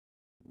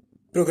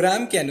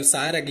Programme के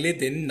अनुसार अगले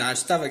दिन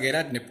नाश्ता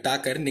वगैरह निपटा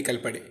कर निकल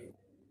पड़े।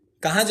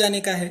 कहाँ जाने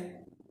का है?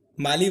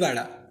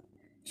 मालीवाड़ा।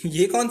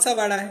 ये कौन सा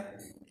वाड़ा है?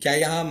 क्या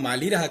यहाँ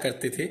माली रहा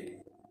करते थे?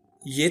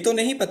 ये तो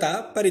नहीं पता,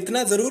 पर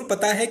इतना जरूर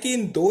पता है कि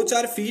इन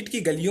 2-4 फीट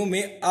की गलियों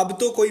में अब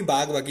तो कोई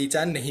बाग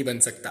बगीचा नहीं बन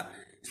सकता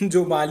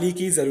जो माली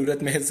की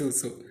जरूरत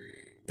महसूस हो।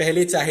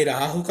 पहले चाहे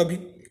रहा हो कभी।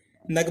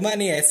 नगमा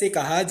ने ऐसे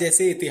कहा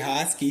जैसे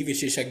इतिहास की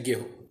विशेषज्ञ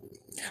हो।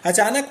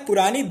 अचानक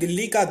पुरानी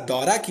दिल्ली का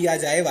दौरा किया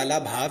जाए वाला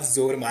भाव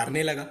जोर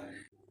मारने लगा।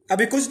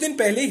 अभी कुछ दिन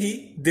पहले ही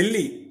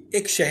दिल्ली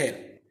एक शहर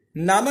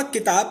नामक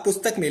किताब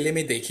पुस्तक मेले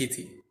में देखी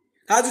थी।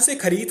 आज उसे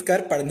खरीद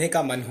कर पढ़ने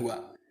का मन हुआ।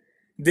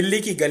 दिल्ली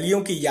की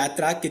गलियों की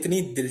यात्रा कितनी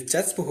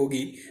दिलचस्प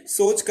होगी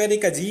सोचकर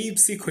एक अजीब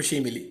सी खुशी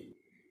मिली।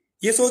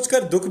 ये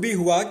सोचकर दुख भी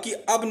हुआ कि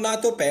अब ना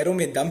तो पैरों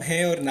में दम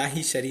है और ना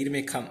ही शरीर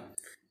में खम।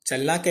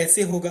 चलना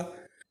कैसे होगा?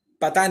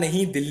 पता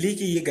नहीं दिल्ली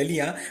की ये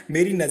गलियां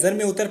मेरी नजर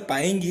में उतर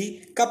पाएंगी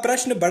का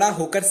प्रश्न बड़ा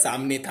होकर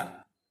सामने था।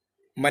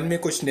 मन में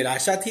कुछ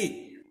निराशा थी,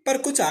 पर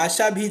कुछ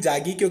आशा भी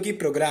जागी क्योंकि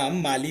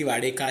प्रोग्राम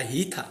मालीवाड़े का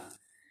ही था।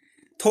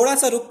 थोड़ा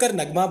सा रुककर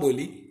नगमा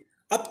बोली,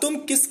 अब तुम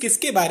किस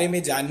किसके बारे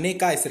में जानने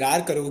का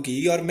इसरार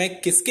करोगी और मैं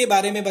किसके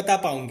बारे में बता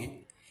पाऊंगी?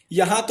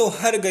 यहाँ तो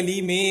हर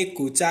गली में एक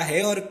कूचा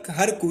है और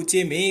हर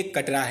कूचे में एक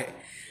कटरा है।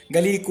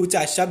 गली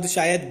कूचा शब्द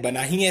शायद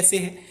बना ही ऐसे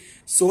है।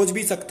 सोच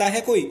भी सकता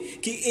है कोई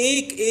कि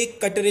एक एक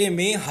कटरे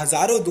में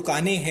हजारों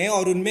दुकानें हैं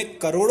और उनमें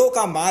करोड़ों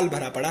का माल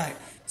भरा पड़ा है।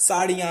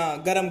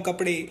 साड़ियाँ, गरम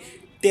कपड़े,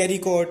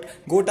 टेरिकॉट,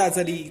 गोटा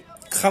जरी,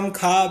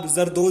 खमखाब,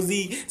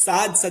 जरदोजी,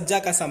 साज सज्जा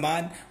का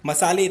सामान,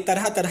 मसाले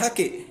तरह तरह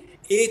के।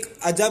 एक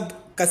अजब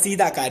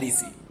कसीदाकारी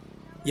सी।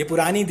 ये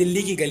पुरानी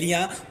दिल्ली की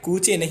गलियां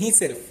कूचे नहीं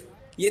सिर्फ,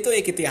 ये तो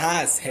एक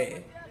इतिहास है,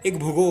 एक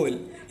भूगोल,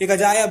 एक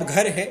अजायब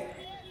घर है।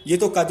 ये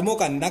तो कदमों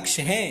का नक्श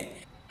है।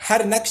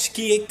 हर नक्श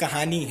की एक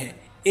कहानी है,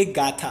 एक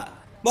गाथा,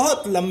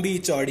 बहुत लंबी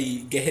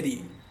चौड़ी गहरी।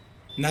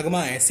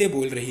 नगमा ऐसे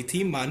बोल रही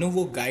थी मानो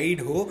वो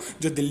गाइड हो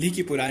जो दिल्ली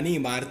की पुरानी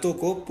इमारतों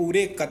को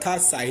पूरे कथा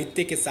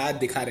साहित्य के साथ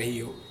दिखा रही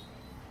हो।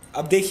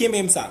 अब देखिए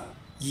मेम साहब,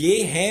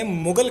 ये है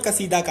मुगल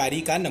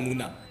कसीदाकारी का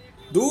नमूना।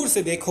 दूर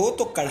से देखो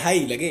तो कढ़ाई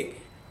लगे,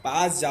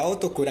 पास जाओ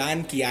तो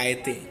कुरान की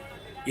आयतें।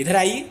 इधर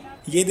आइए,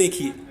 ये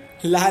देखिए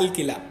लाल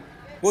किला।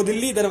 वो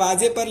दिल्ली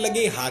दरवाजे पर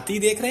लगे हाथी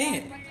देख रहे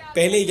हैं?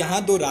 पहले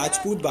यहाँ 2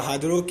 राजपूत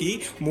बहादुरों की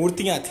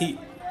मूर्तियां थी,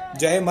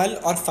 जयमल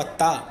और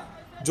फत्ता,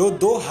 जो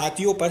 2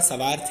 हाथियों पर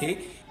सवार थे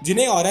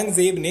जिन्हें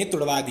औरंगजेब ने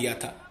तुड़वा दिया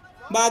था।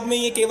 बाद में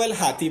ये केवल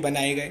हाथी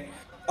बनाए गए।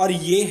 और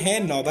ये है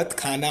नौबत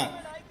खाना।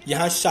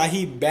 यहाँ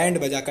शाही बैंड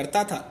बजा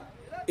करता था।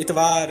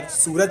 इतवार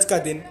सूरज का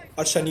दिन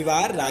और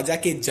शनिवार राजा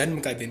के जन्म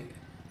का दिन,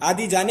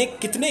 आदि जाने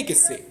कितने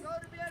किस्से।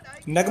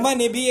 नगमा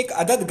ने भी एक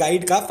अदद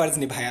गाइड का फर्ज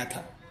निभाया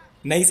था।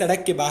 नई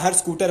सड़क के बाहर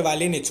स्कूटर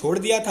वाले ने छोड़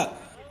दिया था।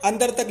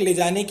 अंदर तक ले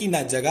जाने की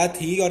ना जगह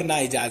थी और ना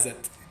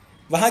इजाजत।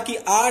 वहां की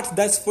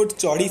 8-10 फुट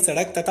चौड़ी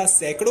सड़क तथा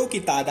सैकड़ों की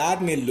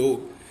तादाद में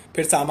लोग,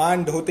 फिर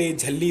सामान ढोते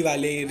झल्ली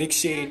वाले,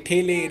 रिक्शे,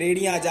 ठेले,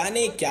 रेड़ियां,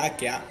 जाने क्या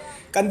क्या।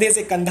 कंधे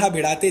से कंधा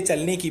भिड़ाते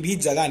चलने की भी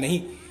जगह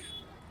नहीं।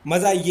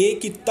 मजा ये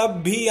कि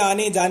तब भी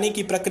आने जाने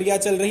की प्रक्रिया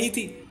चल रही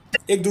थी।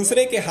 एक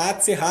दूसरे के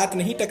हाथ से हाथ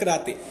नहीं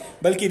टकराते,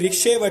 बल्कि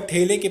रिक्शे व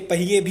ठेले के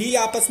पहिए भी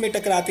आपस में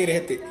टकराते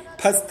रहते,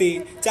 फंसते,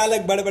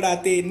 चालक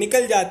बड़बड़ाते,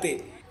 निकल जाते,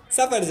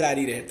 सफर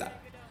जारी रहता।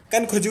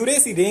 कन खजूरे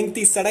सी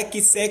रेंगती सड़क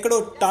की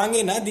सैकड़ों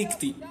टांगे ना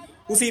दिखती,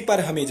 उसी पर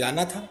हमें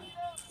जाना था।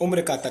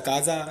 उम्र का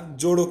तकाजा,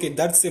 जोड़ों के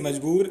दर्द से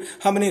मजबूर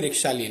हमने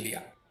रिक्शा ले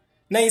लिया।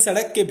 नई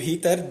सड़क के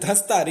भीतर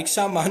धंसता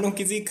रिक्शा मानो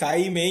किसी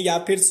खाई में या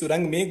फिर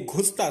सुरंग में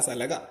घुसता सा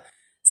लगा।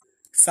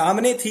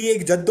 सामने थी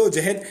एक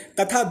जद्दोजहद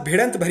तथा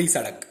भिड़ंत भरी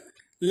सड़क।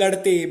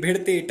 लड़ते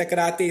भिड़ते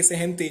टकराते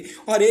सहमते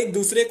और एक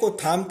दूसरे को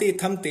थामते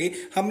थमते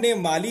हमने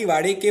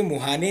मालीवाड़े के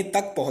मुहाने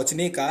तक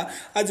पहुंचने का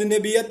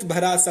अजनबियत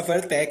भरा सफर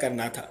तय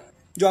करना था,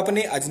 जो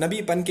अपने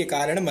अजनबीपन के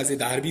कारण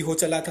मजेदार भी हो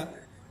चला था।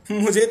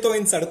 मुझे तो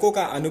इन सड़कों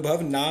का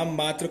अनुभव नाम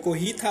मात्र को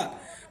ही था।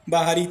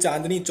 बाहरी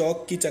चांदनी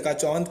चौक की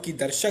चकाचौंध की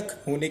दर्शक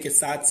होने के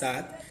साथ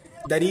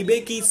साथ दरीबे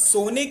की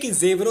सोने की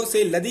जेवरों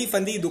से लदी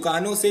फंदी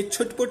दुकानों से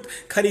छुटपुट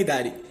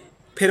खरीदारी,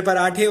 फिर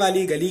पराठे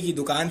वाली गली की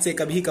दुकान से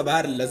कभी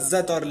कभार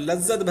लज्जत और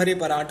लज्जत भरे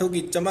पराठों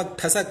की चमक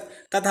ठसक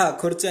तथा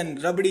खुरचन,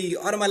 रबड़ी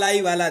और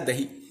मलाई वाला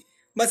दही।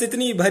 बस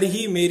इतनी भर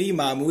ही मेरी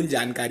मामूल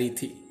जानकारी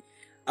थी।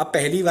 अब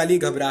पहली वाली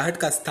घबराहट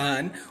का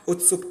स्थान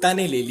उत्सुकता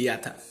ने ले लिया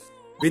था।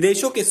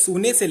 विदेशों के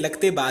सूने से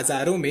लगते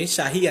बाजारों में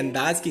शाही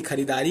अंदाज की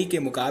खरीदारी के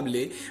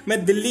मुकाबले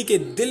मैं दिल्ली के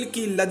दिल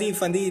की लदी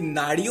फंदी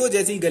नाड़ियों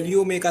जैसी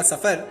गलियों में का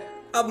सफर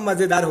अब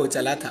मजेदार हो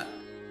चला था।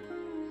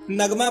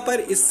 नगमा पर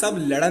इस सब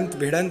लड़ंत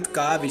भिड़ंत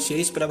का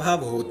विशेष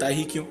प्रभाव होता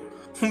ही क्यों?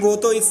 वो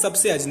तो इस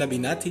सबसे अजनबी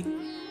ना थी।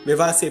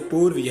 विवाह से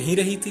पूर्व यहीं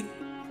रही थी,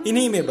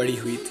 इन्हीं में बड़ी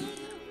हुई थी।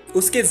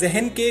 उसके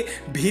जहन के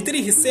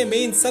भीतरी हिस्से में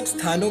इन सब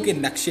स्थानों के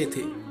नक्शे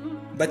थे।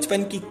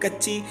 बचपन की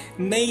कच्ची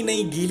नई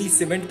नई गीली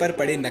सीमेंट पर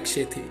पड़े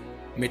नक्शे थे,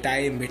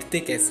 मिटाए मिटते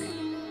कैसे।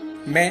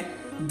 मैं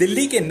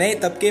दिल्ली के नए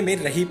तबके में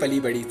रही पली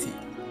बड़ी थी,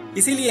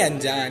 इसीलिए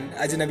अनजान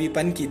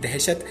अजनबीपन की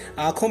दहशत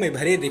आंखों में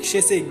भरे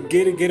रिक्शे से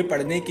गिर गिर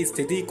पड़ने की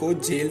स्थिति को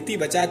झेलती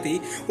बचाती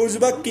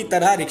उज़्बक की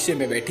तरह रिक्शे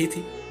में बैठी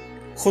थी।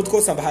 खुद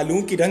को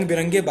संभालूं कि रंग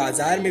बिरंगे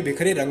बाजार में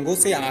बिखरे रंगों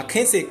से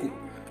आंखें सेकूं,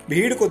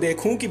 भीड़ को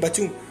देखूं कि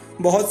बचूं,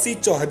 बहुत सी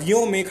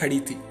चौहदियों में खड़ी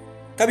थी।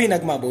 तभी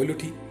नगमा बोल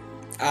उठी,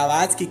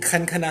 आवाज की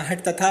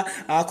खनखनाहट तथा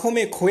आंखों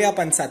में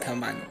खोयापन सा था,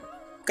 मानो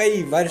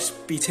कई वर्ष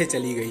पीछे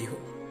चली गई हो।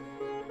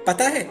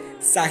 पता है,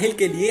 साहिल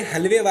के लिए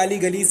हलवे वाली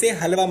गली से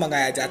हलवा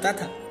मंगाया जाता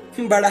था।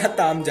 बड़ा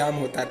तामझाम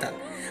होता था।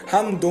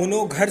 हम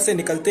दोनों घर से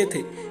निकलते थे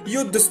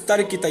युद्ध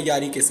स्तर की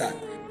तैयारी के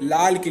साथ।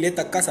 लाल किले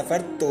तक का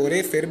सफर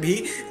तोरे फिर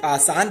भी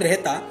आसान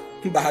रहता,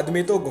 बाद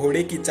में तो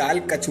घोड़े की चाल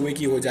कछुए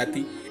की हो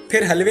जाती।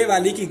 फिर हलवे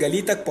वाली की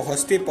गली तक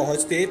पहुंचते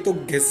पहुंचते तो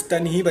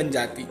घिसटन ही बन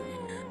जाती।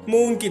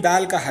 मूंग की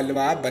दाल का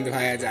हलवा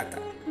बंधवाया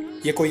जाता।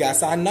 ये कोई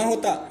आसान ना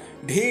होता।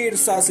 ढेर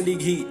सा असली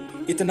घी,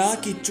 इतना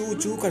कि चू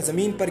चू कर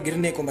जमीन पर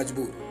गिरने को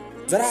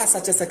मजबूर। जरा सा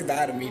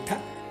चसकदार मीठा,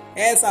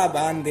 ऐसा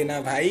बांध देना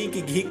भाई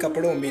कि घी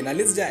कपड़ों में न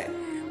लिस जाए।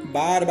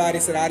 बार बार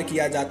इसरार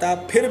किया जाता,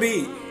 फिर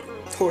भी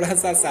थोड़ा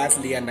सा सांस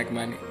लिया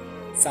नगमा ने।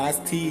 सांस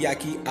थी या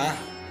कि आह,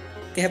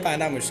 कह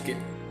पाना मुश्किल।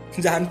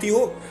 जानती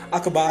हो,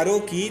 अखबारों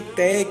की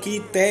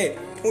तय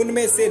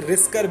उनमें से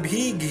रिसकर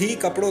भी घी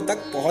कपड़ों तक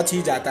पहुंच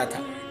ही जाता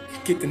था।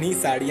 कितनी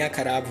साड़ियां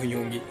खराब हुई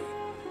होंगी।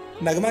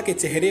 नगमा के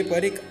चेहरे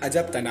पर एक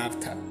अजब तनाव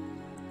था,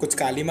 कुछ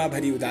कालिमा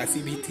भरी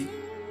उदासी भी थी।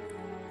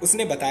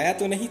 उसने बताया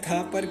तो नहीं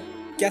था, पर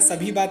क्या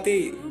सभी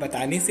बातें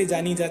बताने से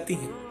जानी जाती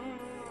हैं?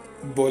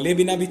 बोले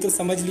बिना भी तो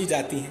समझ ली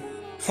जाती हैं,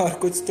 और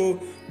कुछ तो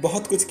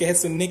बहुत कुछ कह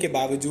सुनने के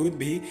बावजूद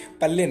भी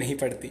पल्ले नहीं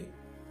पड़ती।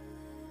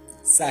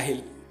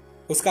 साहिल,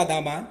 उसका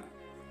दामाद,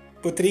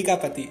 पुत्री का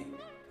पति,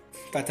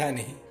 पता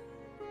नहीं।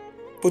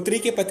 पुत्री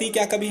के पति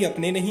क्या कभी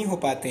अपने नहीं हो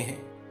पाते हैं?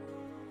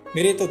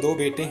 मेरे तो 2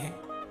 बेटे हैं,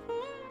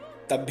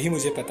 तब भी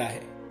मुझे पता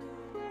है।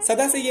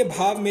 सदा से यह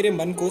भाव मेरे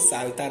मन को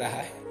सालता रहा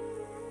है।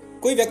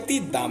 कोई व्यक्ति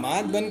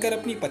दामाद बनकर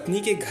अपनी पत्नी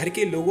के घर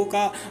के लोगों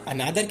का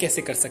अनादर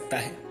कैसे कर सकता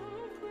है?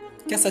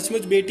 क्या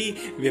सचमुच बेटी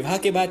विवाह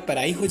के बाद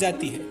पराई हो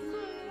जाती है?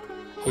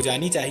 हो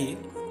जानी चाहिए।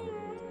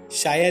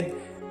 शायद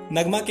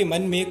नगमा के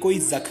मन में कोई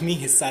जख्मी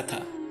हिस्सा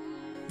था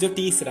जो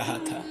टीस रहा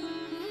था।